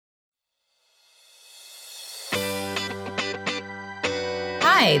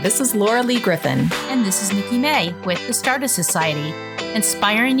Hi, this is Laura Lee Griffin. And this is Nikki May with the Stardust Society,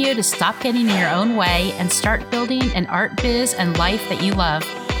 inspiring you to stop getting in your own way and start building an art biz and life that you love.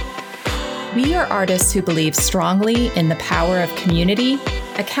 We are artists who believe strongly in the power of community,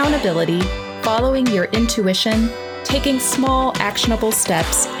 accountability, following your intuition, taking small, actionable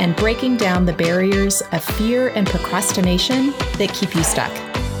steps, and breaking down the barriers of fear and procrastination that keep you stuck.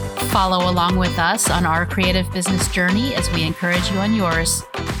 Follow along with us on our creative business journey as we encourage you on yours.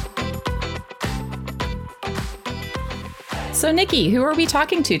 So, Nikki, who are we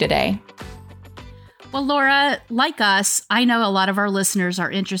talking to today? Well, Laura, like us, I know a lot of our listeners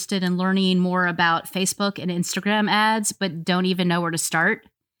are interested in learning more about Facebook and Instagram ads, but don't even know where to start.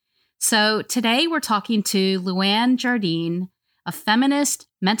 So today we're talking to Luann Jardine, a feminist,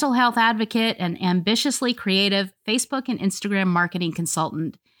 mental health advocate, and ambitiously creative Facebook and Instagram marketing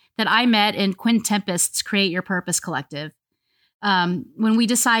consultant that I met in Quinn Tempest's Create Your Purpose Collective. When we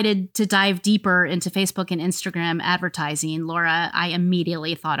decided to dive deeper into Facebook and Instagram advertising, Laura, I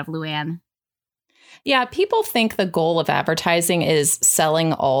immediately thought of Luann. Yeah, people think the goal of advertising is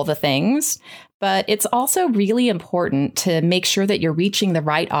selling all the things, but it's also really important to make sure that you're reaching the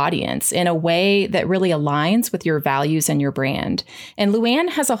right audience in a way that really aligns with your values and your brand. And Luann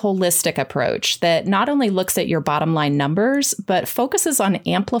has a holistic approach that not only looks at your bottom line numbers, but focuses on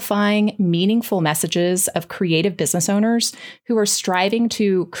amplifying meaningful messages of creative business owners who are striving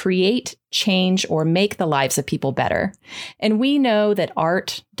to create, change, or make the lives of people better. And we know that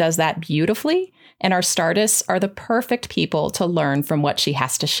art does that beautifully, and our Stardusts are the perfect people to learn from what she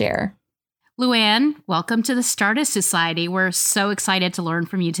has to share. Luann, welcome to the Stardust Society. We're so excited to learn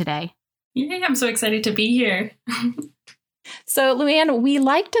from you today. Yay, I'm so excited to be here. So, Luann, we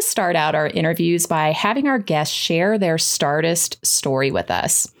like to start out our interviews by having our guests share their Stardust story with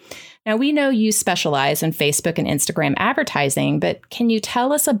us. Now, we know you specialize in Facebook and Instagram advertising, but can you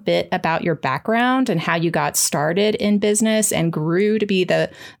tell us a bit about your background and how you got started in business and grew to be the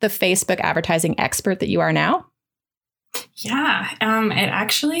Facebook advertising expert that you are now? Yeah, it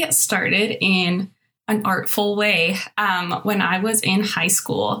actually started in an artful way when I was in high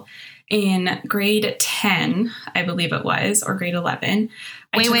school in grade 10, I believe it was, or grade 11.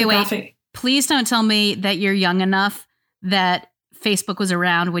 Wait. Please don't tell me that you're young enough that Facebook was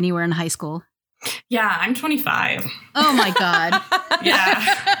around when you were in high school. Yeah, I'm 25. Oh, my God.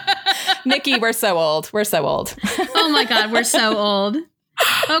 Yeah. Nikki, we're so old. We're so old. Oh, my God. We're so old.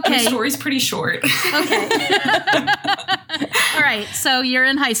 Okay. The story's pretty short. Okay. All right. So you're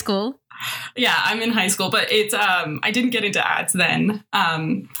in high school. Yeah, I'm in high school, but it's I didn't get into ads then.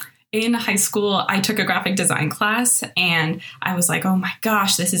 In high school, I took a graphic design class and I was like, oh my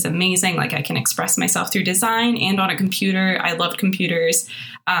gosh, this is amazing. Like I can express myself through design and on a computer. I loved computers.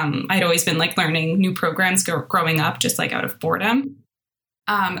 I'd always been like learning new programs growing up, just like out of boredom.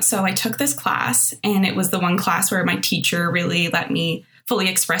 So I took this class and it was the one class where my teacher really let me fully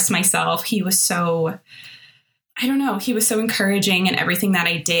express myself. He was so, he was so encouraging in everything that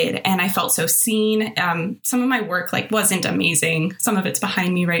I did. And I felt so seen. Some of my work wasn't amazing. Some of it's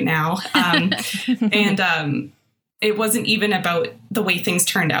behind me right now. And it wasn't even about the way things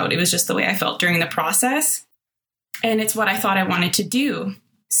turned out. It was just the way I felt during the process. And it's what I thought I wanted to do.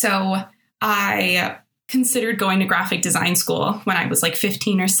 So I considered going to graphic design school when I was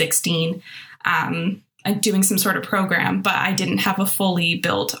 15 or 16. Doing some sort of program, but I didn't have a fully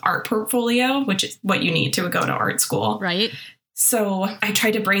built art portfolio, which is what you need to go to art school. Right. So I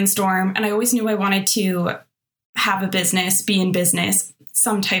tried to brainstorm and I always knew I wanted to have a business, be in business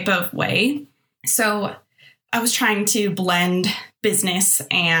some type of way. So I was trying to blend business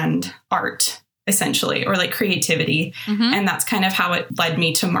and art essentially, or creativity. Mm-hmm. And that's kind of how it led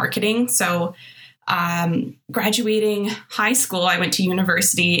me to marketing. So graduating high school, I went to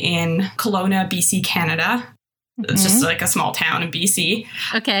university in Kelowna, BC, Canada. It's just a small town in BC.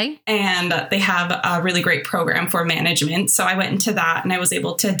 Okay. And they have a really great program for management. So I went into that and I was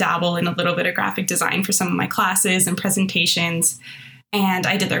able to dabble in a little bit of graphic design for some of my classes and presentations. And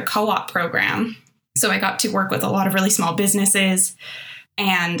I did their co-op program. So I got to work with a lot of really small businesses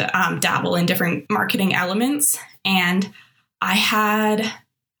and dabble in different marketing elements. And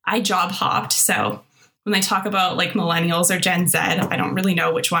I job hopped. So when they talk about millennials or Gen Z, I don't really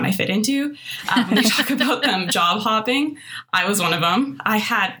know which one I fit into. When they talk about them job hopping, I was one of them.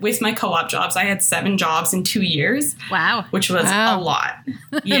 With my co-op jobs, I had 7 jobs in 2 years. Wow. Which was a lot.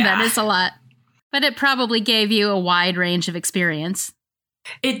 Yeah. That is a lot. But it probably gave you a wide range of experience.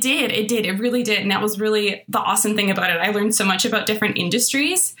 It did. It really did. And that was really the awesome thing about it. I learned so much about different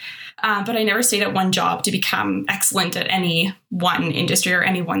industries, but I never stayed at one job to become excellent at any one industry or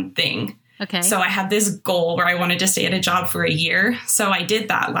any one thing. Okay. So I had this goal where I wanted to stay at a job for a year. So I did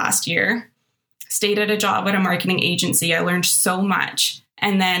that last year, stayed at a job at a marketing agency. I learned so much.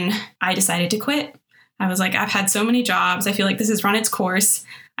 And then I decided to quit. I was like, I've had so many jobs. I feel like this has run its course.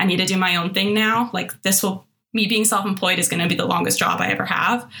 I need to do my own thing now. Like me being self-employed is going to be the longest job I ever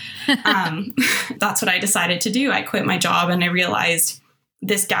have. That's what I decided to do. I quit my job and I realized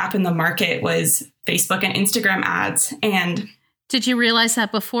this gap in the market was Facebook and Instagram ads. And did you realize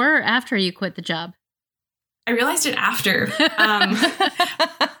that before or after you quit the job? I realized it after.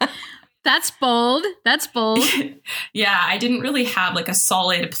 That's bold. That's bold. Yeah, I didn't really have like a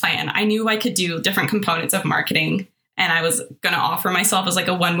solid plan. I knew I could do different components of marketing and I was going to offer myself as like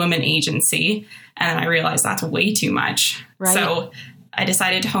a one-woman agency. And I realized that's way too much. Right. So I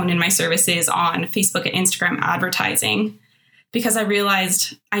decided to hone in my services on Facebook and Instagram advertising because I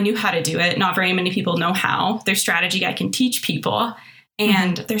realized I knew how to do it. Not very many people know how. There's strategy I can teach people.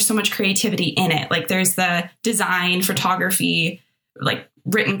 And there's so much creativity in it. Like there's the design, photography, like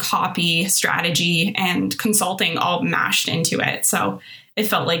written copy, strategy, and consulting all mashed into it. So it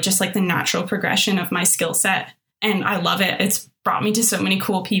felt like just like the natural progression of my skill set. And I love it. It's brought me to so many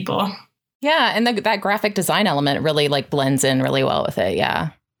cool people. Yeah. And that graphic design element really like blends in really well with it. Yeah.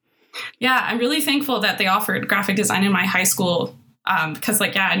 Yeah. I'm really thankful that they offered graphic design in my high school. Because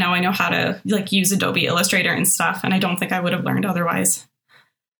like, yeah, now I know how to like use Adobe Illustrator and stuff. And I don't think I would have learned otherwise.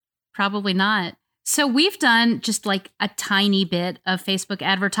 Probably not. So we've done just like a tiny bit of Facebook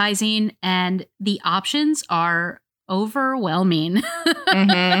advertising and the options are overwhelming.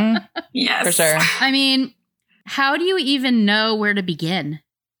 Yes. For sure. I mean, how do you even know where to begin?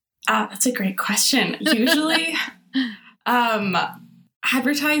 That's a great question. Usually,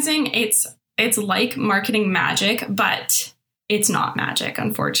 advertising, it's like marketing magic, but it's not magic,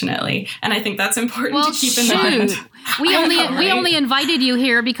 unfortunately. And I think that's important to keep in mind. We only invited you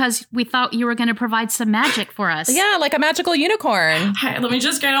here because we thought you were going to provide some magic for us. Yeah, like a magical unicorn. Hi, let me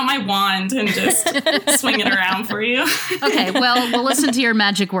just get out my wand and just swing it around for you. Okay, well, we'll listen to your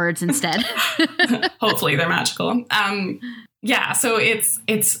magic words instead. Hopefully they're magical. Yeah, so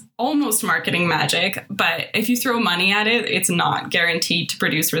it's almost marketing magic, but if you throw money at it, it's not guaranteed to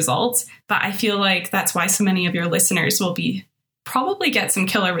produce results. But I feel like that's why so many of your listeners will probably get some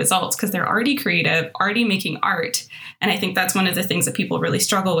killer results because they're already creative, already making art. And I think that's one of the things that people really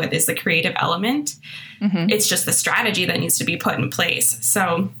struggle with is the creative element. It's just the strategy that needs to be put in place.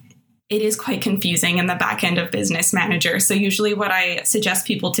 So it is quite confusing in the back end of Business Manager. So usually what I suggest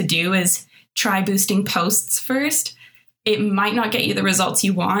people to do is try boosting posts first. It might not get you the results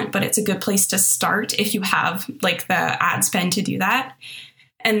you want, but it's a good place to start if you have like the ad spend to do that.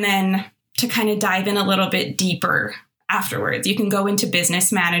 And then to kind of dive in a little bit deeper afterwards, you can go into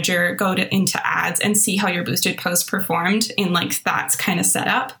Business Manager, into ads and see how your boosted post performed in like that kind of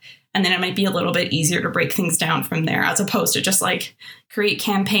setup. And then it might be a little bit easier to break things down from there as opposed to just like create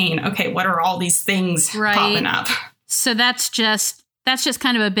campaign. Okay, what are all these things popping up? So that's just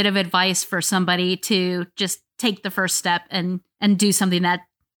kind of a bit of advice for somebody to just take the first step and do something that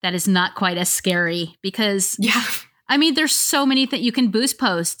is not quite as scary because I mean, there's so many that you can boost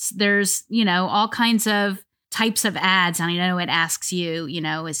posts. There's, all kinds of types of ads. And I know it asks you,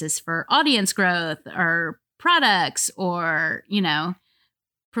 is this for audience growth or products or,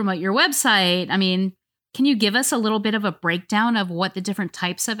 promote your website? I mean, can you give us a little bit of a breakdown of what the different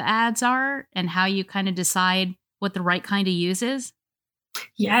types of ads are and how you kind of decide what the right kind to use is?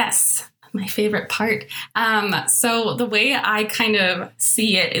 Yes. My favorite part. So the way I kind of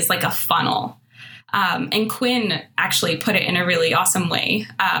see it is like a funnel. And Quinn actually put it in a really awesome way.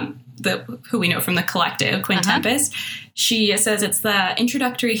 Who we know from the collective, Quinn Tempest, she says it's the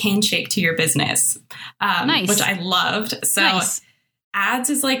introductory handshake to your business, which I loved. So ads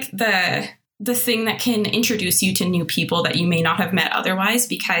is like the thing that can introduce you to new people that you may not have met otherwise,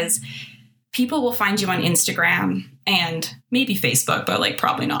 because people will find you on Instagram and maybe Facebook, but like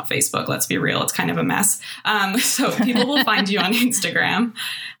probably not Facebook. Let's be real. It's kind of a mess. So people will find you on Instagram.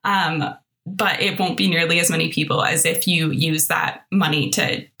 But it won't be nearly as many people as if you use that money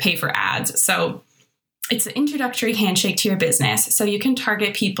to pay for ads. So it's an introductory handshake to your business. So you can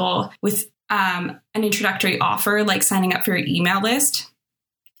target people with an introductory offer, like signing up for your email list.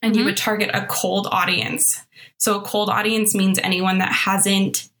 And you would target a cold audience. So a cold audience means anyone that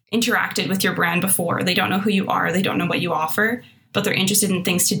hasn't interacted with your brand before. They don't know who you are. They don't know what you offer, but they're interested in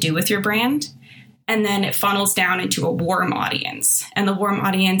things to do with your brand. And then it funnels down into a warm audience. And the warm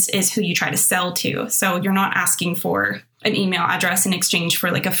audience is who you try to sell to. So you're not asking for an email address in exchange for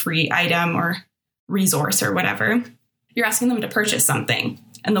like a free item or resource or whatever. You're asking them to purchase something.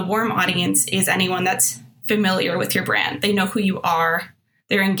 And the warm audience is anyone that's familiar with your brand. They know who you are.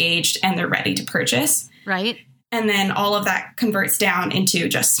 they're engaged, and they're ready to purchase. Right. And then all of that converts down into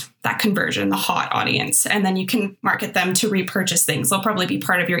just that conversion, the hot audience. And then you can market them to repurchase things. They'll probably be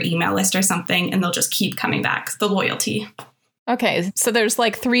part of your email list or something, and they'll just keep coming back. The loyalty. Okay, so there's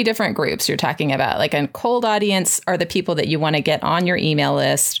like 3 different groups you're talking about. Like a cold audience are the people that you want to get on your email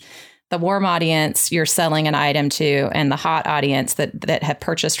list. The warm audience you're selling an item to, and the hot audience that have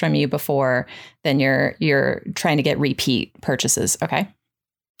purchased from you before, then you're trying to get repeat purchases. Okay.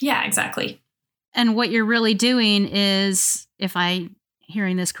 Yeah, exactly. And what you're really doing is, if I'm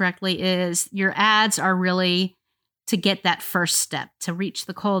hearing this correctly, is your ads are really to get that first step, to reach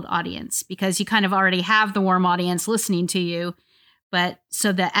the cold audience, because you kind of already have the warm audience listening to you. But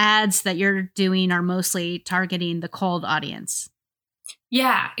so the ads that you're doing are mostly targeting the cold audience.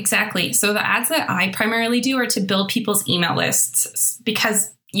 Yeah, exactly. So the ads that I primarily do are to build people's email lists,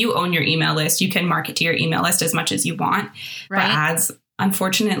 because you own your email list. You can market to your email list as much as you want. Right. But ads,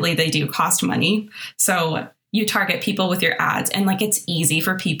 unfortunately, they do cost money. So you target people with your ads, and like it's easy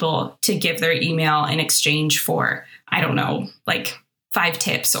for people to give their email in exchange for, I don't know, like 5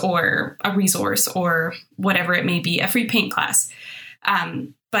 tips or a resource or whatever it may be, a free paint class.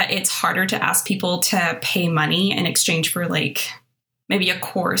 But it's harder to ask people to pay money in exchange for like maybe a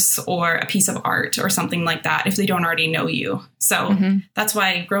course or a piece of art or something like that if they don't already know you. So that's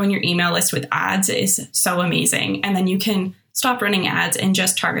why growing your email list with ads is so amazing. And then you can stop running ads and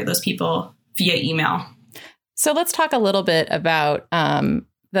just target those people via email. So let's talk a little bit about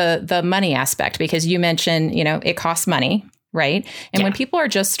the money aspect, because you mentioned, it costs money, right? And when people are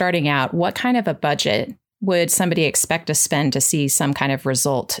just starting out, what kind of a budget would somebody expect to spend to see some kind of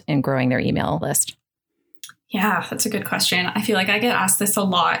result in growing their email list? Yeah, that's a good question. I feel like I get asked this a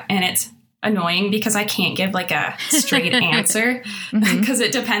lot, and it's annoying because I can't give like a straight answer because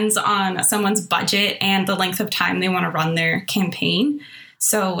it depends on someone's budget and the length of time they want to run their campaign.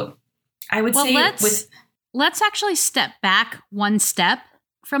 So I would say let's actually step back one step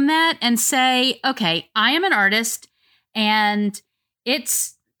from that and say, okay, I am an artist and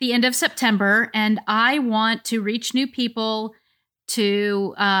it's the end of September and I want to reach new people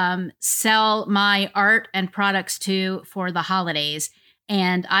to sell my art and products to for the holidays.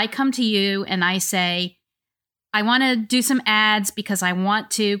 And I come to you and I say, I want to do some ads because I want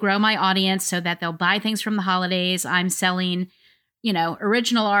to grow my audience so that they'll buy things from the holidays. I'm selling,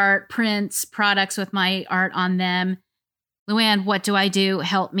 original art, prints, products with my art on them. Luann, what do I do?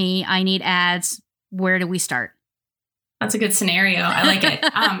 Help me. I need ads. Where do we start? That's a good scenario. I like it.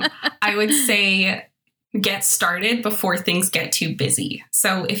 I would say get started before things get too busy.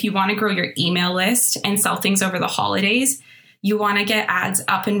 So if you want to grow your email list and sell things over the holidays, you want to get ads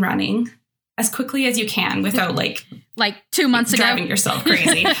up and running as quickly as you can without like 2 months ago driving yourself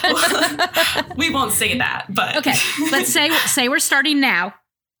crazy. We won't say that, but okay. Let's say we're starting now.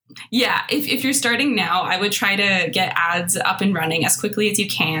 Yeah. If you're starting now, I would try to get ads up and running as quickly as you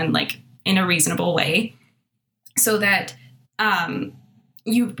can, like in a reasonable way, so that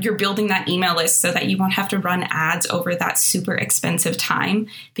you're building that email list so that you won't have to run ads over that super expensive time.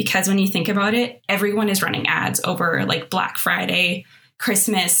 Because when you think about it, everyone is running ads over like Black Friday,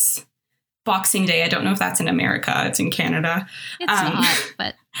 Christmas, Boxing Day. I don't know if that's in America. It's in Canada. It's not,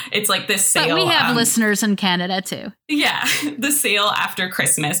 but it's like this sale. But we have listeners in Canada too. Yeah. The sale after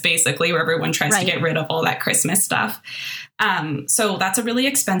Christmas, basically, where everyone tries to get rid of all that Christmas stuff. So that's a really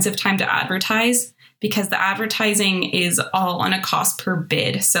expensive time to advertise, because the advertising is all on a cost per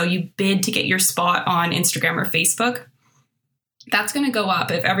bid. So you bid to get your spot on Instagram or Facebook. That's going to go up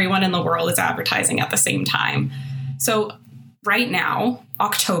if everyone in the world is advertising at the same time. So right now,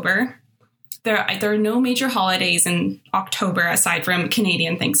 October, there are no major holidays in October aside from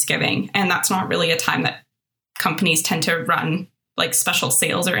Canadian Thanksgiving. And that's not really a time that companies tend to run like special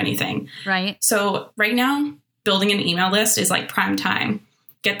sales or anything. Right. So right now, building an email list is like prime time.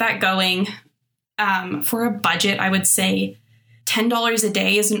 Get that going. For a budget, I would say $10 a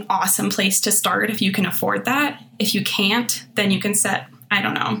day is an awesome place to start if you can afford that. If you can't, then you can set, I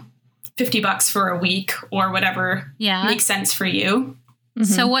don't know, $50 for a week or whatever makes sense for you. Mm-hmm.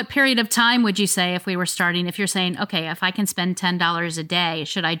 So what period of time would you say if we were starting, if you're saying, okay, if I can spend $10 a day,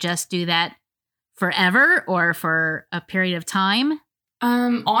 should I just do that forever or for a period of time?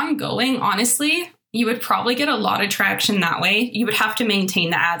 Ongoing, honestly. You would probably get a lot of traction that way. You would have to maintain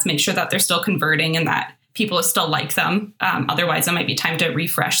the ads, make sure that they're still converting and that people still like them. Otherwise, it might be time to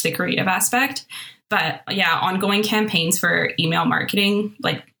refresh the creative aspect. But yeah, ongoing campaigns for email marketing,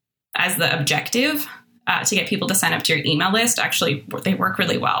 like as the objective to get people to sign up to your email list, actually, they work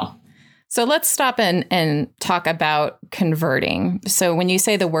really well. So let's stop and talk about converting. So when you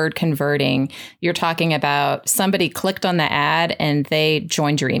say the word converting, you're talking about somebody clicked on the ad and they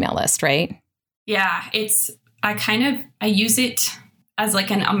joined your email list, right? Yeah, I use it as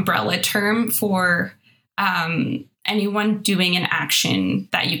like an umbrella term for anyone doing an action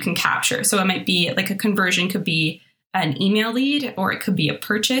that you can capture. So it might be like a conversion could be an email lead, or it could be a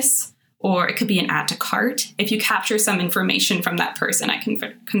purchase, or it could be an add to cart. If you capture some information from that person, I can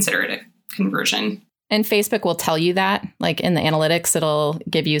consider it a conversion. And Facebook will tell you that, like in the analytics, it'll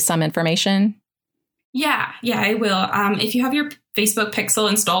give you some information. Yeah, I will. If you have your Facebook Pixel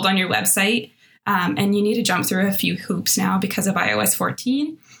installed on your website, and you need to jump through a few hoops now because of iOS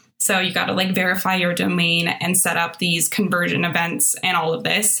 14. So you got to like verify your domain and set up these conversion events and all of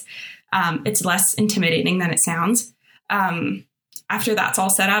this. It's less intimidating than it sounds. After that's all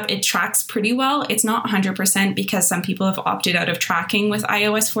set up, it tracks pretty well. It's not 100% because some people have opted out of tracking with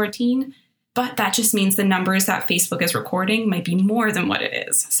iOS 14, but that just means the numbers that Facebook is recording might be more than what it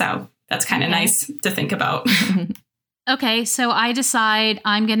is. So that's kind of nice to think about. Okay, so I decide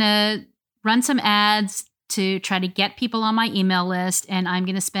I'm going to run some ads to try to get people on my email list, and I'm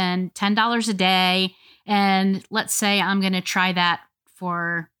going to spend $10 a day. And let's say I'm going to try that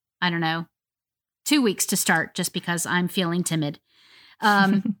for, I don't know, 2 weeks to start, just because I'm feeling timid.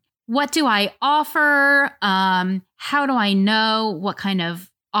 What do I offer? How do I know what kind of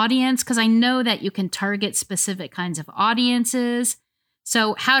audience? Because I know that you can target specific kinds of audiences.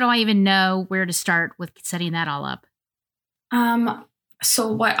 So how do I even know where to start with setting that all up?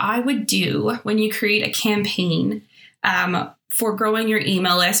 So what I would do when you create a campaign for growing your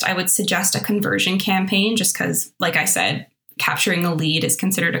email list, I would suggest a conversion campaign, just because, like I said, capturing a lead is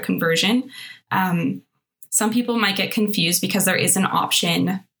considered a conversion. Some people might get confused because there is an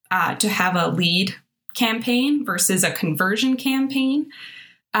option to have a lead campaign versus a conversion campaign.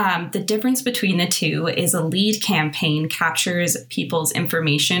 The difference between the two is a lead campaign captures people's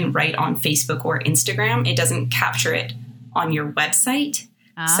information right on Facebook or Instagram. It doesn't capture it on your website.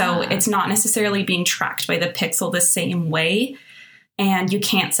 So it's not necessarily being tracked by the pixel the same way. And you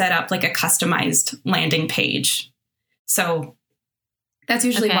can't set up like a customized landing page. So that's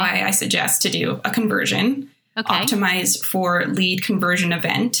usually why I suggest to do a conversion optimized for lead conversion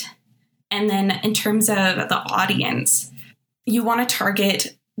event. And then in terms of the audience, you want to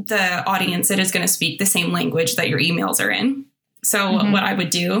target the audience that is going to speak the same language that your emails are in. So what I would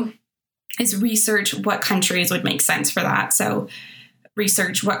do is research what countries would make sense for that. So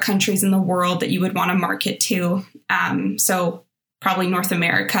research what countries in the world that you would want to market to. So probably North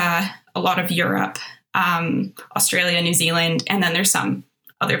America, a lot of Europe, Australia, New Zealand, and then there's some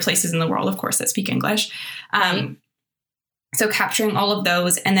other places in the world, of course, that speak English. So capturing all of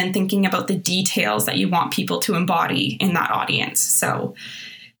those and then thinking about the details that you want people to embody in that audience. So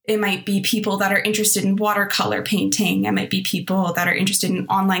it might be people that are interested in watercolor painting. It might be people that are interested in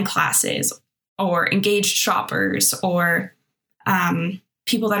online classes or engaged shoppers or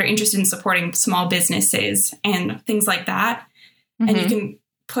people that are interested in supporting small businesses and things like that. And you can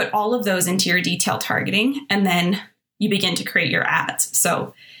put all of those into your detailed targeting, and then you begin to create your ads.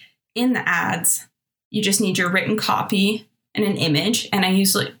 So in the ads, you just need your written copy and an image. And I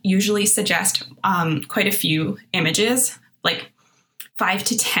usually suggest quite a few images, like 5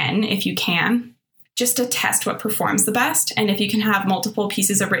 to 10 if you can, just to test what performs the best. And if you can have multiple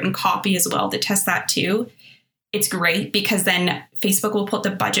pieces of written copy as well to test that too, it's great, because then Facebook will put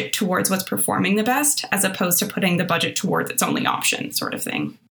the budget towards what's performing the best as opposed to putting the budget towards its only option sort of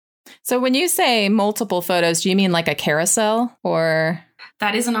thing. So when you say multiple photos, do you mean like a carousel or?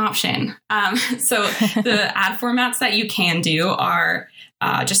 That is an option. So the ad formats that you can do are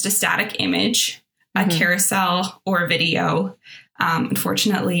just a static image, a carousel, or a video.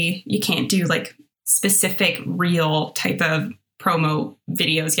 Unfortunately, you can't do like specific real type of promo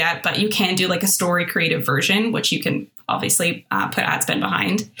videos yet, but you can do like a story creative version, which you can obviously put ad spend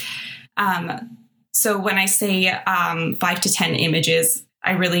behind. So when I say 5 to 10 images,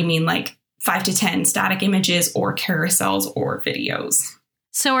 I really mean like 5 to 10 static images or carousels or videos.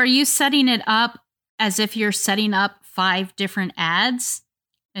 So are you setting it up as if you're setting up 5 different ads?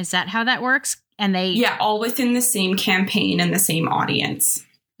 Is that how that works? And all within the same campaign and the same audience.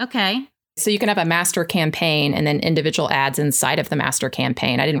 Okay. So you can have a master campaign and then individual ads inside of the master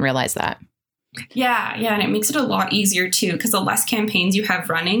campaign. I didn't realize that. Yeah. And it makes it a lot easier too, because the less campaigns you have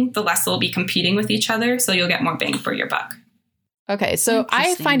running, the less they'll be competing with each other. So you'll get more bang for your buck. Okay. So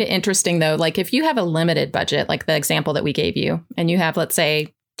I find it interesting though, like if you have a limited budget, like the example that we gave you, and you have, let's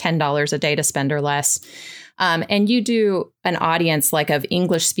say, $10 a day to spend or less, and you do an audience like of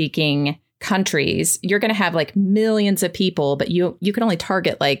English speaking countries, you're going to have like millions of people, but you can only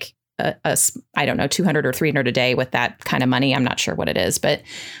target like I don't know, 200 or 300 a day with that kind of money. I'm not sure what it is, but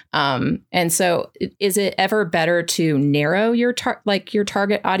and so is it ever better to narrow your your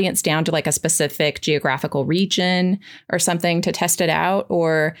target audience down to like a specific geographical region or something to test it out?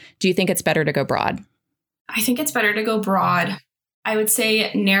 Or do you think it's better to go broad? I think it's better to go broad. I would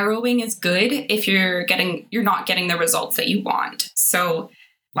say narrowing is good if you're not getting the results that you want. So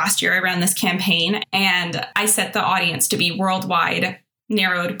last year I ran this campaign and I set the audience to be worldwide,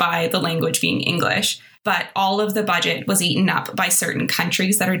 narrowed by the language being English. But all of the budget was eaten up by certain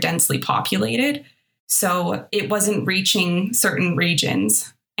countries that are densely populated. So it wasn't reaching certain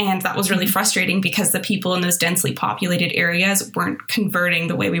regions. And that was really frustrating because the people in those densely populated areas weren't converting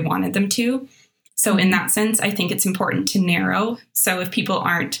the way we wanted them to. So in that sense, I think it's important to narrow. So if people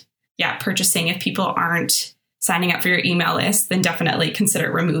aren't purchasing, if people aren't signing up for your email list, then definitely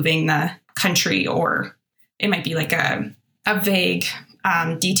consider removing the country, or it might be like a vague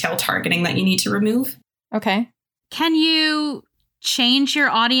detail targeting that you need to remove. Okay. Can you change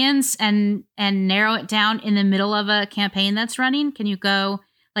your audience and narrow it down in the middle of a campaign that's running? Can you go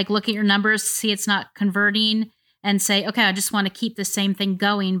like look at your numbers, see it's not converting, and say, okay, I just want to keep the same thing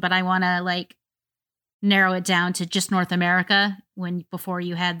going, but I want to like narrow it down to just North America before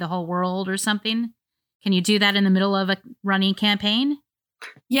you had the whole world or something? Can you do that in the middle of a running campaign?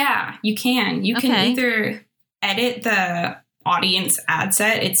 Yeah, you can. You can either edit the audience ad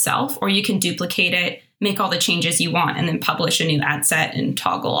set itself, or you can duplicate it, make all the changes you want, and then publish a new ad set and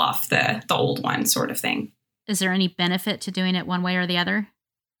toggle off the old one, sort of thing. Is there any benefit to doing it one way or the other?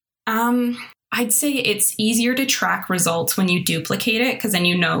 I'd say it's easier to track results when you duplicate it, because then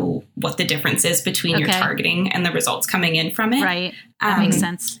you know what the difference is between your targeting and the results coming in from it. Right. That makes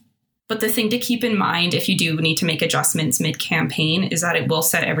sense. But the thing to keep in mind if you do need to make adjustments mid-campaign is that it will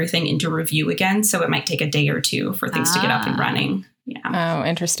set everything into review again. So it might take a day or two for things to get up and running. Yeah. Oh,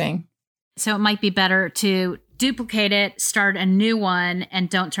 interesting. So it might be better to duplicate it, start a new one, and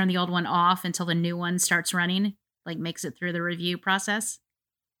don't turn the old one off until the new one starts running, like makes it through the review process.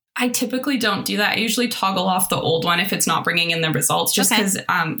 I typically don't do that. I usually toggle off the old one if it's not bringing in the results, just because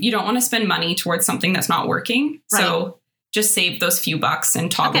you don't want to spend money towards something that's not working. Right. So just save those few bucks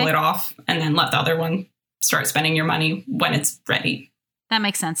and toggle it off, and then let the other one start spending your money when it's ready. That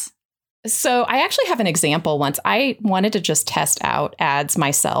makes sense. So I actually have an example. Once I wanted to just test out ads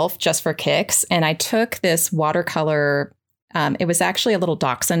myself just for kicks. And I took this watercolor. It was actually a little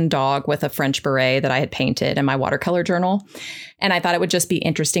dachshund dog with a French beret that I had painted in my watercolor journal. And I thought it would just be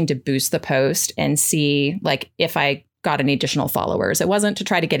interesting to boost the post and see like if I got any additional followers. It wasn't to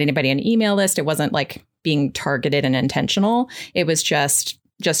try to get anybody on an email list. It wasn't like being targeted and intentional. It was just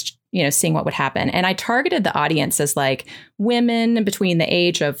seeing what would happen. And I targeted the audience as like women between the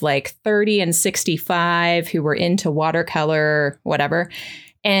age of like 30 and 65 who were into watercolor, whatever.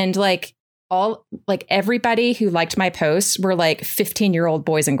 And like everybody who liked my posts were like 15-year-old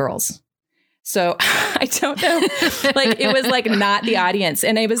boys and girls. So I don't know, like it was like not the audience.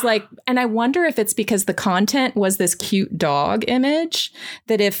 And it was like, and I wonder if it's because the content was this cute dog image,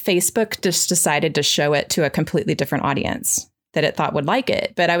 that if Facebook just decided to show it to a completely different audience that it thought would like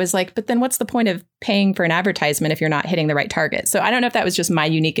it. But I was like, but then what's the point of paying for an advertisement if you're not hitting the right target? So I don't know if that was just my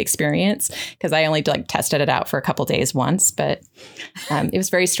unique experience, because I only like tested it out for a couple days once, but it was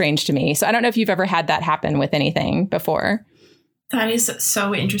very strange to me. So I don't know if you've ever had that happen with anything before. That is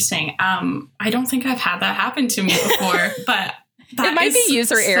so interesting. I don't think I've had that happen to me before, but it might be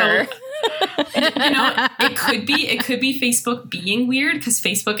user error. It could be Facebook being weird, because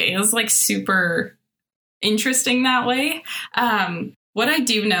Facebook is like super interesting that way. What I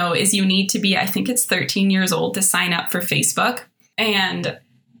do know is you need to be, I think it's 13 years old to sign up for Facebook. And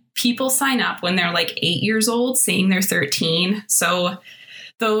people sign up when they're like 8 years old, saying they're 13. So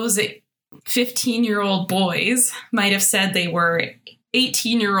those 15-year-old boys might have said they were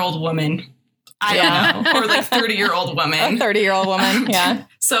 18-year-old women. I don't know. Or like 30-year-old woman. A 30-year-old woman, yeah.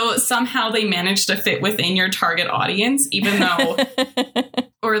 So somehow they managed to fit within your target audience, even though,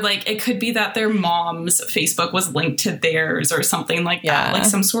 or like it could be that their mom's Facebook was linked to theirs or something like that, like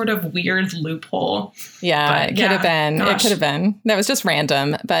some sort of weird loophole. Yeah, it could have been. Gosh. It could have been. That was just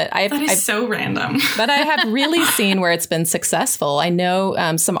random. But That is so random. But I have really seen where it's been successful. I know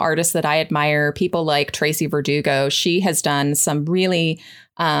some artists that I admire, people like Tracy Verdugo. She has done some really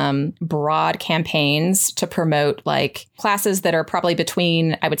broad campaigns to promote like classes that are probably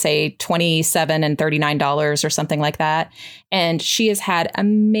between, I would say, $27 and $39 or something like that. And she has had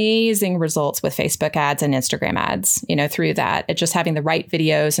amazing results with Facebook ads and Instagram ads, through that. It just having the right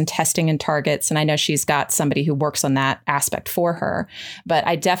videos and testing and targets. And I know she's got somebody who works on that aspect for her. But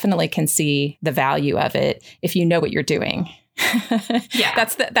I definitely can see the value of it if you know what you're doing. Yeah.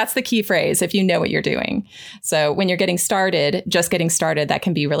 That's the key phrase, if you know what you're doing. So when you're just getting started, that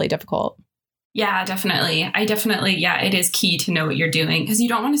can be really difficult. Yeah, definitely. It is key to know what you're doing, because you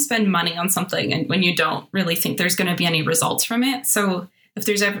don't want to spend money on something and when you don't really think there's going to be any results from it. So if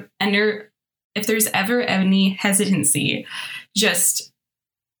there's ever any hesitancy, just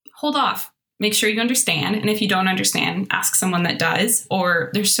hold off. Make sure you understand. And if you don't understand, ask someone that does. Or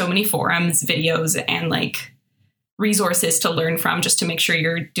there's so many forums, videos, and like resources to learn from, just to make sure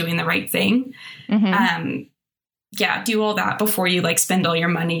you're doing the right thing. Mm-hmm. Do all that before you like spend all your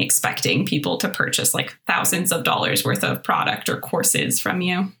money expecting people to purchase like thousands of dollars worth of product or courses from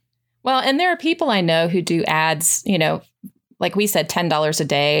you. Well, and there are people I know who do ads, like we said, $10 a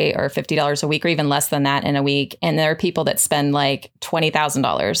day or $50 a week, or even less than that in a week. And there are people that spend like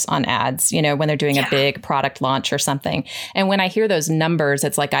 $20,000 on ads, when they're doing a big product launch or something. And when I hear those numbers,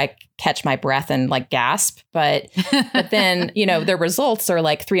 it's like I catch my breath and like gasp. But then, their results are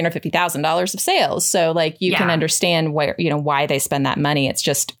like $350,000 of sales. So like you can understand where, why they spend that money. It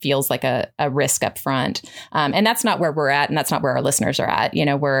just feels like a risk up front. And that's not where we're at. And that's not where our listeners are at.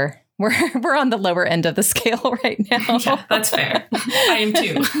 We're on the lower end of the scale right now. Yeah, that's fair. I am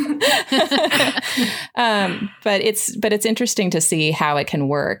too. But it's interesting to see how it can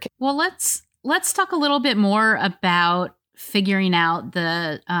work. Well, let's talk a little bit more about figuring out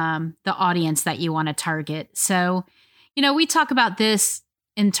the audience that you want to target. So, we talk about this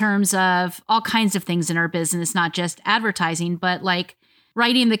in terms of all kinds of things in our business, not just advertising, but like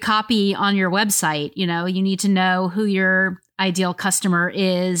writing the copy on your website. You need to know who your ideal customer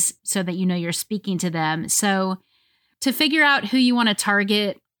is so that you're speaking to them. So to figure out who you want to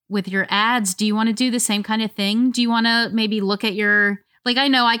target with your ads, do you want to do the same kind of thing? Do you want to maybe look at I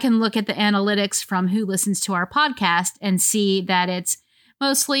know I can look at the analytics from who listens to our podcast and see that it's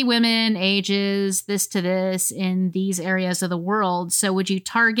mostly women, ages, this to this in these areas of the world. So would you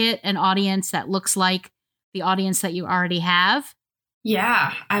target an audience that looks like the audience that you already have?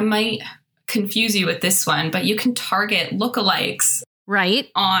 Yeah, I might confuse you with this one, but you can target lookalikes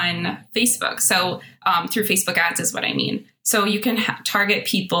on Facebook. So through Facebook ads is what I mean. So you can target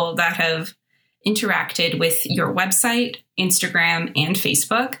people that have interacted with your website, Instagram, and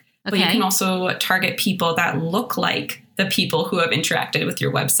Facebook. But you can also target people that look like the people who have interacted with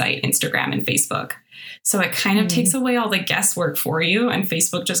your website, Instagram, and Facebook. So it kind of takes away all the guesswork for you, and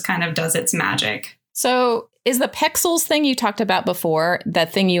Facebook just kind of does its magic. So is the Pexels thing you talked about before,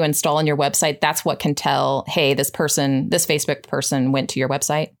 that thing you install on your website, that's what can tell, hey, this Facebook person went to your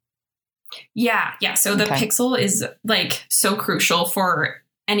website? Yeah. So the Pixel is like so crucial for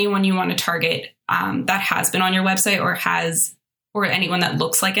anyone you want to target that has been on your website or anyone that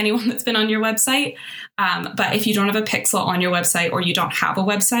looks like anyone that's been on your website. But if you don't have a pixel on your website, or you don't have a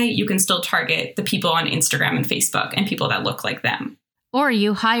website, you can still target the people on Instagram and Facebook and people that look like them. Or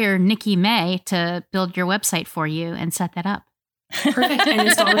you hire Nikki May to build your website for you and set that up. Perfect. And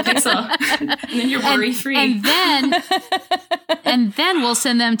install the pixel. And then you're worry free. And then we'll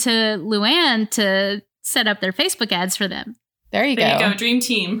send them to Luann to set up their Facebook ads for them. There you go. Dream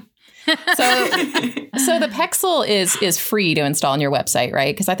team. So the Pexel is free to install on your website,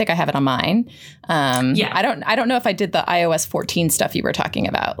 right? Because I think I have it on mine. I don't know if I did the iOS 14 stuff you were talking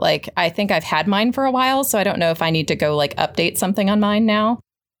about. Like, I think I've had mine for a while, so I don't know if I need to go like update something on mine now.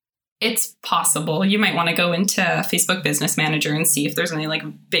 It's possible. You might want to go into Facebook Business Manager and see if there's any like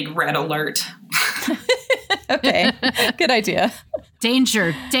big red alert. Okay, good idea.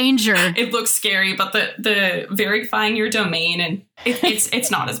 Danger. It looks scary, but the verifying your domain, and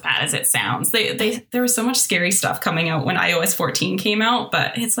it's not as bad as it sounds. There was so much scary stuff coming out when iOS 14 came out,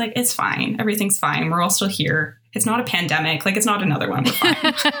 but it's like, it's fine. Everything's fine. We're all still here. It's not a pandemic. Like, it's not another one. We're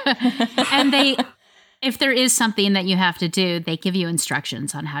fine. And if there is something that you have to do, they give you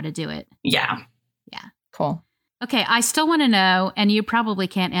instructions on how to do it. Yeah. Cool. Okay, I still want to know, and you probably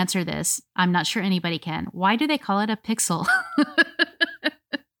can't answer this. I'm not sure anybody can. Why do they call it a pixel?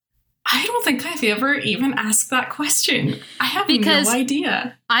 I don't think I've ever even asked that question. I have no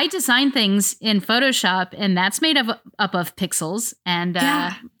idea. I design things in Photoshop, and that's made up of pixels. And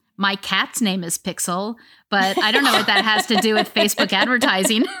my cat's name is Pixel, but I don't know what that has to do with Facebook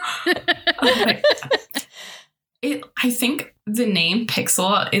advertising. I think the name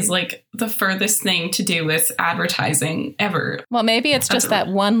Pixel is like the furthest thing to do with advertising ever. Well, maybe it's just that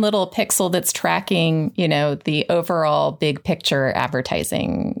one little pixel that's tracking, the overall big picture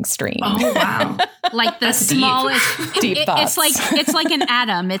advertising stream. Oh, wow. Like the smallest deep thoughts. It's like an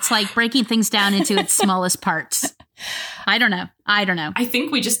atom. It's like breaking things down into its smallest parts. I don't know. I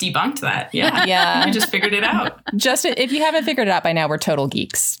think we just debunked that. Yeah. Yeah. We just figured it out. Just if you haven't figured it out by now, we're total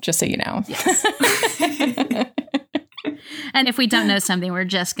geeks, just so you know. Yes. And if we don't know something, we're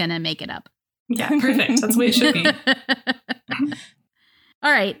just going to make it up. Yeah, perfect. That's the way it should be.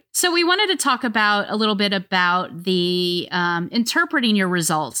 All right. So we wanted to talk about a little bit about the interpreting your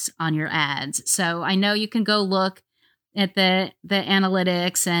results on your ads. So I know you can go look at the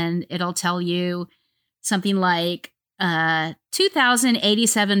analytics and it'll tell you something like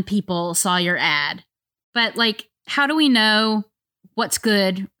 2,087 people saw your ad. But like, how do we know what's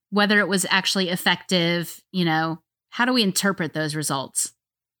good, whether it was actually effective? You know, how do we interpret those results?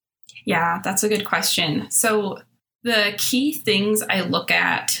 Yeah, that's a good question. So the key things I look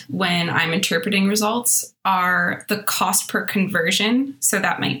at when I'm interpreting results are the cost per conversion. So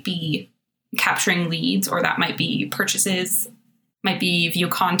that might be capturing leads, or that might be purchases, might be view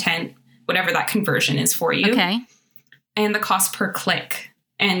content, whatever that conversion is for you. Okay. And the cost per click.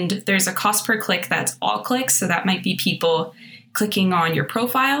 And there's a cost per click that's all clicks. So that might be people clicking on your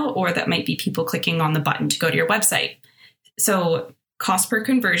profile, or that might be people clicking on the button to go to your website. So cost per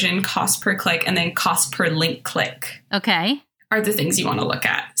conversion, cost per click, and then cost per link click. Okay. Are the things you want to look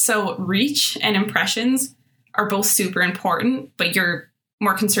at. So reach and impressions are both super important, but you're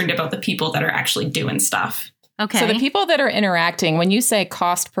more concerned about the people that are actually doing stuff. Okay. So the people that are interacting, when you say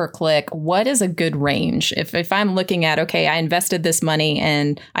cost per click, what is a good range? If I'm looking at, okay, I invested this money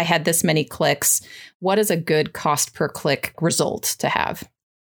and I had this many clicks, what is a good cost per click result to have?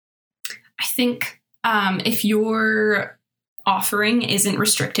 I think if your offering isn't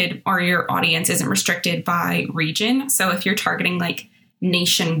restricted, or your audience isn't restricted by region, so if you're targeting like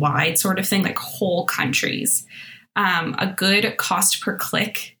nationwide sort of thing, like whole countries, a good cost per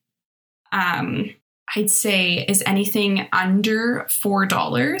click, I'd say, is anything under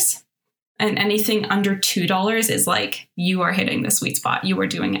 $4, and anything under $2 is like, you are hitting the sweet spot. You are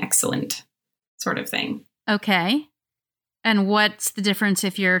doing excellent, sort of thing. Okay. And what's the difference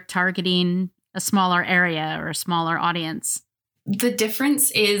if you're targeting a smaller area or a smaller audience? The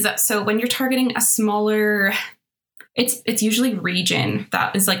difference is, so when you're targeting a smaller, it's usually region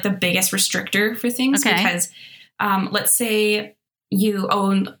that is like the biggest restrictor for things. Okay. Because let's say you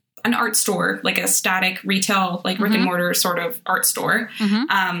own an art store, like a static retail, like brick and mortar sort of art store.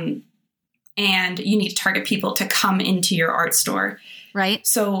 And you need to target people to come into your art store. Right.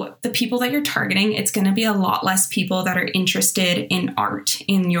 So the people that you're targeting, it's going to be a lot less people that are interested in art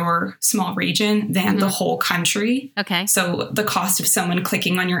in your small region than the whole country. Okay. So the cost of someone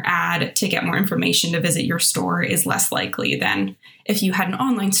clicking on your ad to get more information to visit your store is less likely than if you had an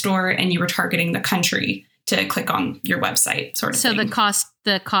online store and you were targeting the country to click on your website, sort of thing. So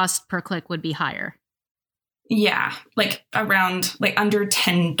the cost per click would be higher. Yeah, like around like under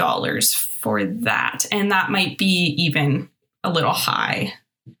 $10 for that. And that might be even a little high.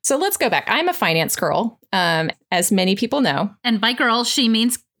 So let's go back. I'm a finance girl, as many people know. And by girl, she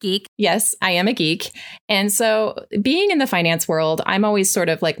means geek. Yes, I am a geek. And so being in the finance world, I'm always sort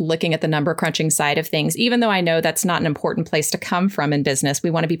of like looking at the number crunching side of things, even though I know that's not an important place to come from in business. We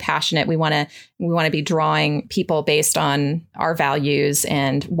want to be passionate. We want to be drawing people based on our values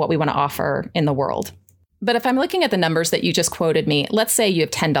and what we want to offer in the world. But if I'm looking at the numbers that you just quoted me, let's say you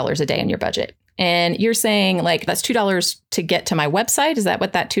have $10 a day in your budget. And you're saying like, that's $2 to get to my website. Is that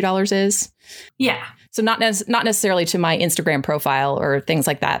what that $2 is? Yeah. So not necessarily to my Instagram profile or things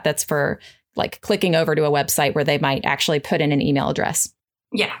like that. That's for like clicking over to a website where they might actually put in an email address.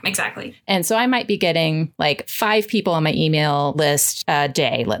 Yeah, exactly. And so I might be getting like 5 people on my email list a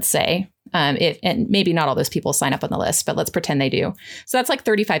day, let's say. And maybe not all those people sign up on the list, but let's pretend they do. So that's like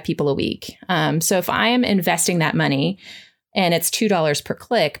 35 people a week. So if I am investing that money and it's $2 per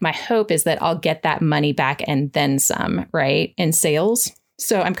click, my hope is that I'll get that money back and then some, right, in sales.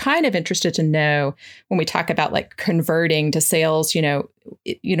 So I'm kind of interested to know when we talk about like converting to sales,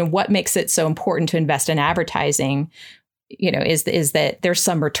 what makes it so important to invest in advertising, is that there's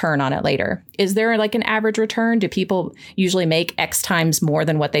some return on it later. Is there like an average return? Do people usually make X times more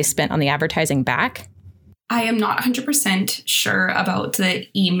than what they spent on the advertising back? I am not 100% sure about the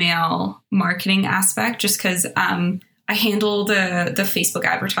email marketing aspect, just because I handle the Facebook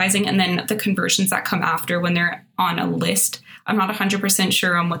advertising and then the conversions that come after when they're on a list. I'm not 100%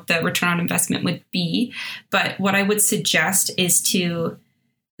 sure on what the return on investment would be, but what I would suggest is to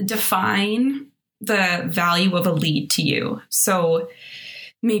define the value of a lead to you. So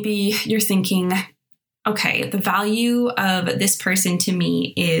maybe you're thinking, okay, the value of this person to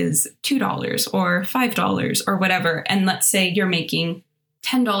me is $2 or $5 or whatever. And let's say you're making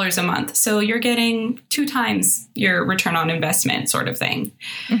 $10 a month. So you're getting 2 times your return on investment sort of thing.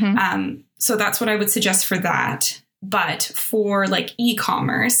 So that's what I would suggest for that. But for like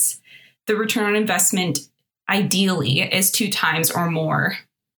e-commerce, the return on investment ideally is 2 times or more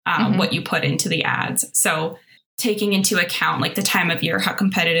what you put into the ads. So taking into account like the time of year, how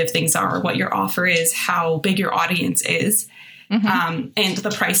competitive things are, what your offer is, how big your audience is, and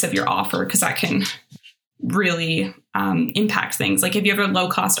the price of your offer, because that can really impact things. Like if you have a low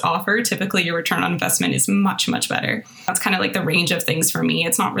cost offer, typically your return on investment is much, much better. That's kind of like the range of things for me.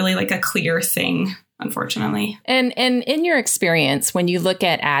 It's not really like a clear thing, unfortunately. And in your experience, when you look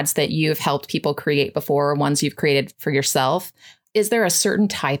at ads that you've helped people create before, ones you've created for yourself, is there a certain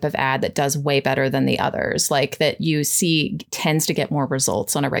type of ad that does way better than the others, like that you see tends to get more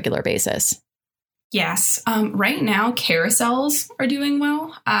results on a regular basis? Yes. Right now, carousels are doing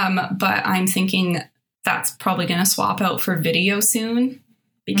well, but I'm thinking that's probably going to swap out for video soon,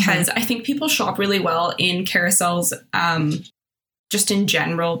 because I think people shop really well in carousels, just in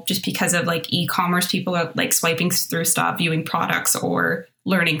general, just because of like e-commerce. People are like swiping through stuff, viewing products or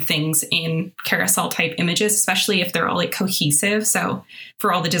learning things in carousel type images, especially if they're all like cohesive. So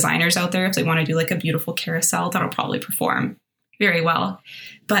for all the designers out there, if they want to do like a beautiful carousel, that'll probably perform very well.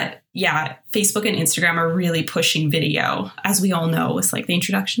 But yeah, Facebook and Instagram are really pushing video, as we all know, with like the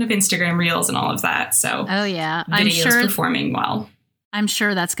introduction of Instagram Reels and all of that. So video is performing well. I'm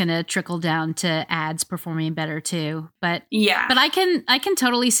sure that's going to trickle down to ads performing better too. But yeah, but I can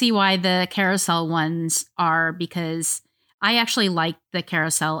totally see why the carousel ones are, because I actually like the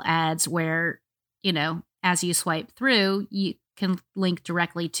carousel ads where, you know, as you swipe through, you can link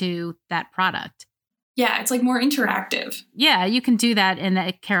directly to that product. Yeah, it's like more interactive. Yeah, you can do that in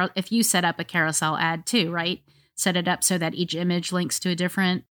the if you set up a carousel ad too, right? Set it up so that each image links to a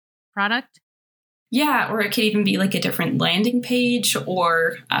different product. Yeah, or it could even be like a different landing page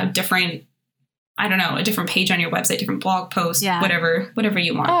or a different, I don't know, a different page on your website, different blog post, whatever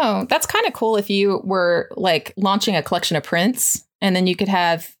you want. Oh, that's kind of cool if you were like launching a collection of prints, and then you could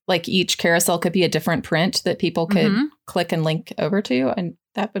have like each carousel could be a different print that people could click and link over to. And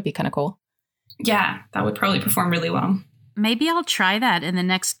that would be kind of cool. Yeah, that would probably perform really well. Maybe I'll try that in the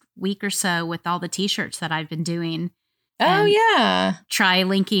next week or so with all the t-shirts that I've been doing. Oh, yeah. Try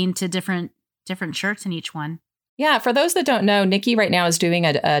linking to different shirts in each one. Yeah, for those that don't know, Nikki right now is doing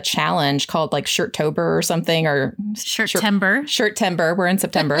a challenge called like Shirttober or something, or Shirttember. We're in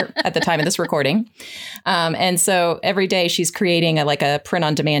September at the time of this recording. And so every day she's creating a print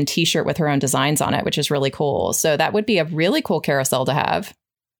on demand t-shirt with her own designs on it, which is really cool. So that would be a really cool carousel to have.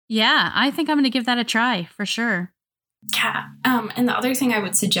 Yeah, I think I'm going to give that a try for sure. Yeah. And the other thing I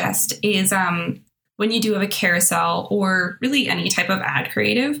would suggest is when you do have a carousel or really any type of ad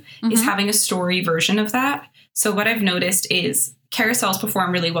creative is having a story version of that. So what I've noticed is carousels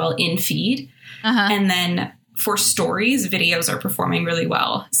perform really well in feed. And then for stories, videos are performing really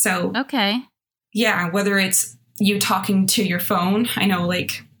well. So, yeah, whether it's you talking to your phone, I know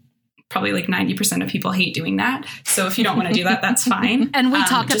like probably like 90% of people hate doing that. So if you don't want to do that, that's fine. And we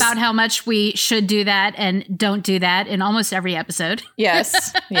talk about how much we should do that and don't do that in almost every episode.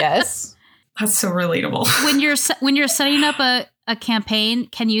 Yes. Yes. That's so relatable. When you're setting up a campaign,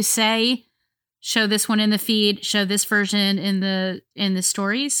 can you say, show this one in the feed, show this version in the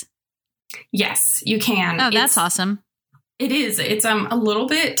stories? Yes, you can. Oh, that's awesome. It is. It's a little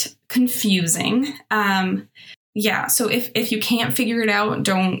bit confusing. Yeah. So if you can't figure it out,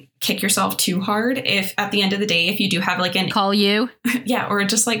 don't kick yourself too hard. If at the end of the day, if you do have like call you. Yeah. Or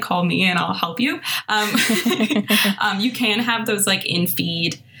just like call me and I'll help you. You can have those like in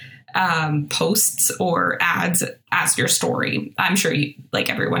feed posts or ads as your story. I'm sure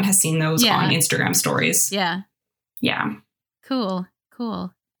everyone has seen those on Instagram stories. Yeah. Yeah. Cool.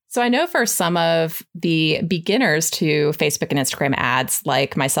 So I know for some of the beginners to Facebook and Instagram ads,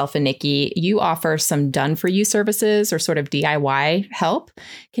 like myself and Nikki, you offer some done-for-you services or sort of DIY help.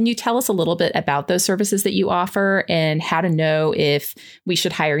 Can you tell us a little bit about those services that you offer and how to know if we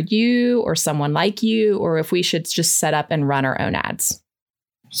should hire you or someone like you, or if we should just set up and run our own ads?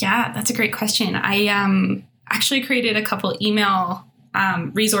 Yeah, that's a great question. I actually created a couple email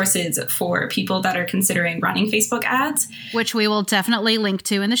resources for people that are considering running Facebook ads, which we will definitely link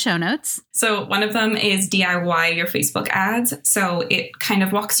to in the show notes. So one of them is DIY your Facebook ads. So it kind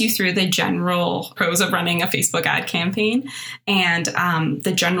of walks you through the general pros of running a Facebook ad campaign and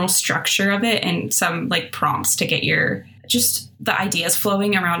the general structure of it and some like prompts to get just the ideas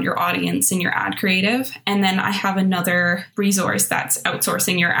flowing around your audience and your ad creative. And then I have another resource that's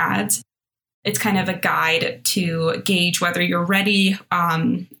outsourcing your ads. It's kind of a guide to gauge whether you're ready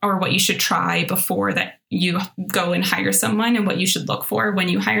or what you should try before that you go and hire someone and what you should look for when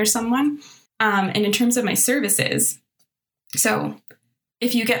you hire someone. And in terms of my services, so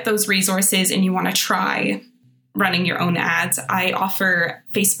if you get those resources and you want to try running your own ads, I offer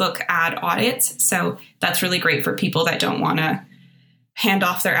Facebook ad audits. So that's really great for people that don't want to hand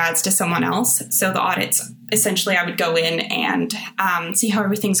off their ads to someone else. So the audits, essentially, I would go in and see how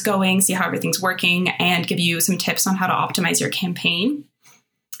everything's going, see how everything's working, and give you some tips on how to optimize your campaign.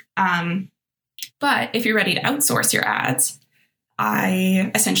 But if you're ready to outsource your ads, I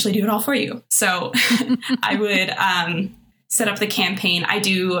essentially do it all for you. So I would set up the campaign. I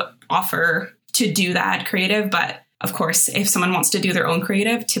do offer to do that creative, but of course, if someone wants to do their own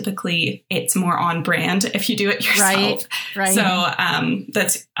creative, typically it's more on brand if you do it yourself. Right. So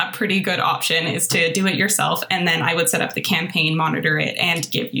that's a pretty good option, is to do it yourself. And then I would set up the campaign, monitor it, and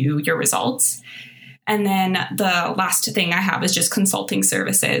give you your results. And then the last thing I have is just consulting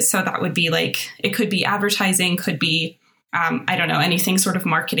services. So that would be like, it could be advertising, could be, I don't know, anything sort of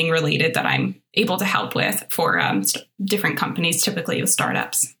marketing related that I'm able to help with for different companies, typically with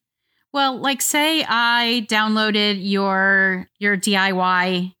startups. Well, like say I downloaded your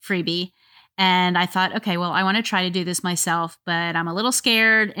DIY freebie and I thought, okay, well, I want to try to do this myself, but I'm a little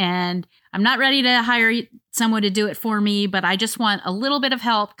scared and I'm not ready to hire someone to do it for me, but I just want a little bit of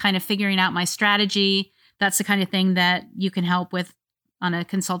help kind of figuring out my strategy. That's the kind of thing that you can help with on a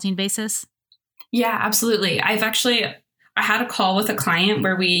consulting basis. Yeah, absolutely. I had a call with a client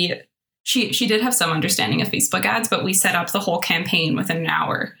where she did have some understanding of Facebook ads, but we set up the whole campaign within an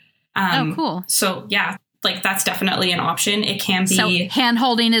hour. Oh, cool. So yeah, like that's definitely an option. It can be. So hand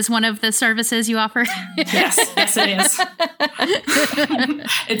holding is one of the services you offer? Yes, it is.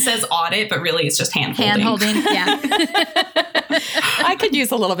 It says audit, but really it's just hand holding. Hand holding, yeah. I could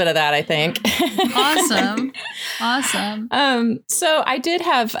use a little bit of that, I think. Awesome. So I did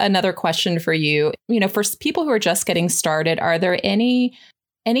have another question for you. For people who are just getting started, are there any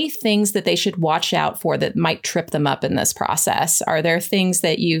things that they should watch out for that might trip them up in this process? Are there things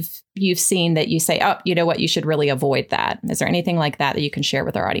that you've seen that you say, oh, you know what, you should really avoid that? Is there anything like that you can share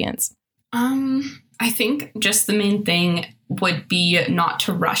with our audience? I think just the main thing would be not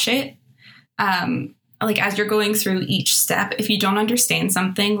to rush it. Like as you're going through each step, if you don't understand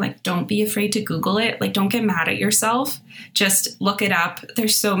something, like don't be afraid to Google it. Like don't get mad at yourself. Just look it up.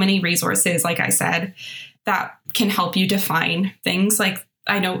 There's so many resources, like I said, that can help you define things. Like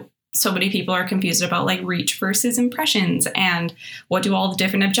I know so many people are confused about like reach versus impressions and what do all the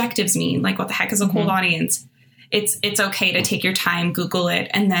different objectives mean? Like what the heck is a cold audience? It's okay to take your time, Google it,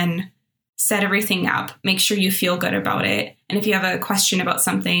 and then set everything up. Make sure you feel good about it. And if you have a question about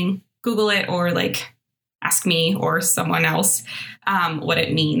something, Google it or like ask me or someone else what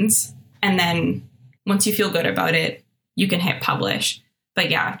it means. And then once you feel good about it, you can hit publish.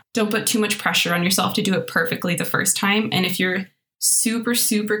 But yeah, don't put too much pressure on yourself to do it perfectly the first time. And if you're super,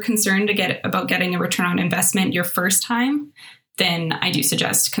 super concerned about getting a return on investment your first time, then I do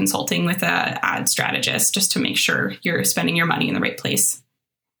suggest consulting with an ad strategist just to make sure you're spending your money in the right place.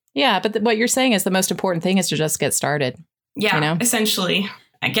 Yeah, but what you're saying is the most important thing is to just get started. Yeah, essentially.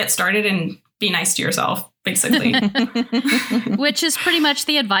 Get started and be nice to yourself, basically. Which is pretty much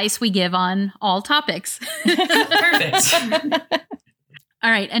the advice we give on all topics. Perfect. All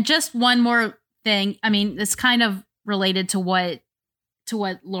right. And just one more thing. I mean, it's kind of related to what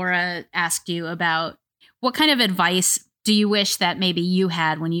Laura asked you about. What kind of advice do you wish that maybe you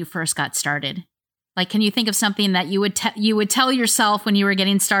had when you first got started? Like, can you think of something that you would tell yourself when you were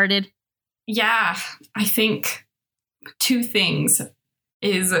getting started? Yeah, I think two things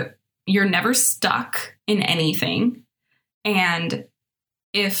is you're never stuck in anything. And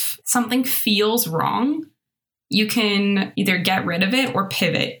if something feels wrong, you can either get rid of it or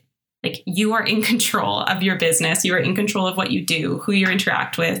pivot. Like you are in control of your business. You are in control of what you do, who you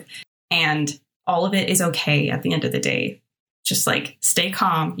interact with, and all of it is okay at the end of the day. Just like stay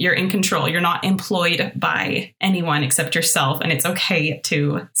calm. You're in control. You're not employed by anyone except yourself. And it's okay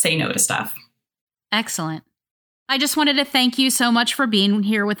to say no to stuff. Excellent. I just wanted to thank you so much for being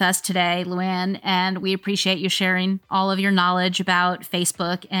here with us today, Luann, and we appreciate you sharing all of your knowledge about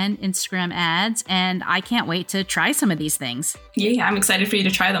Facebook and Instagram ads, and I can't wait to try some of these things. Yeah, I'm excited for you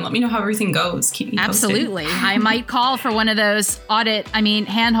to try them. Let me know how everything goes. Keep me posted. Absolutely. I might call for one of those audits. You know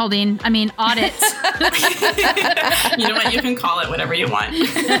what? You can call it whatever you want.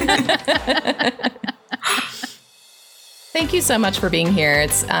 Thank you so much for being here.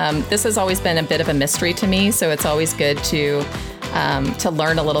 It's this has always been a bit of a mystery to me, so it's always good to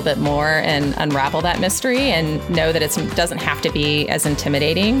learn a little bit more and unravel that mystery and know that it doesn't have to be as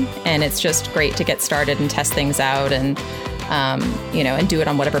intimidating. And it's just great to get started and test things out and and do it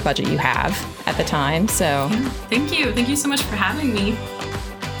on whatever budget you have at the time. So Thank you so much for having me.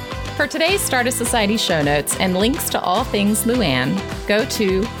 For today's Stardust Society show notes and links to all things Luann, go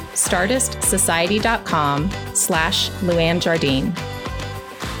to stardustsociety.com/Luann Jardine.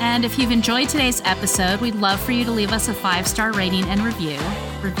 And if you've enjoyed today's episode, we'd love for you to leave us a 5-star rating and review.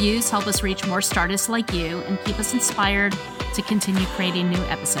 Reviews help us reach more Stardists like you and keep us inspired to continue creating new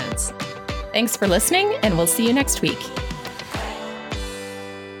episodes. Thanks for listening, and we'll see you next week.